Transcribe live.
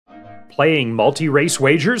Playing multi-race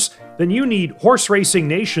wagers? Then you need Horse Racing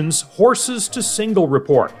Nation's Horses to Single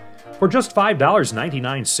report. For just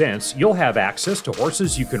 $5.99, you'll have access to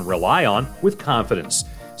horses you can rely on with confidence.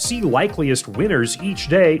 See likeliest winners each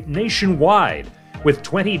day nationwide. With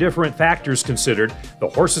 20 different factors considered, the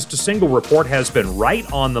Horses to Single report has been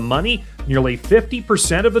right on the money nearly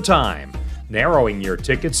 50% of the time. Narrowing your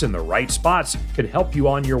tickets in the right spots can help you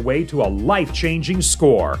on your way to a life-changing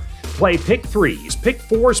score. Play pick threes, pick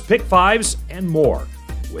fours, pick fives, and more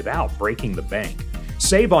without breaking the bank.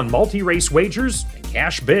 Save on multi-race wagers and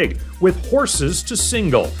cash big with Horses to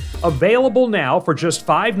Single. Available now for just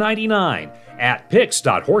 $5.99 at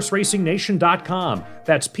picks.horseracing.nation.com.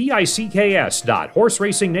 That's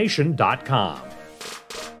PICKS.horseracing.nation.com.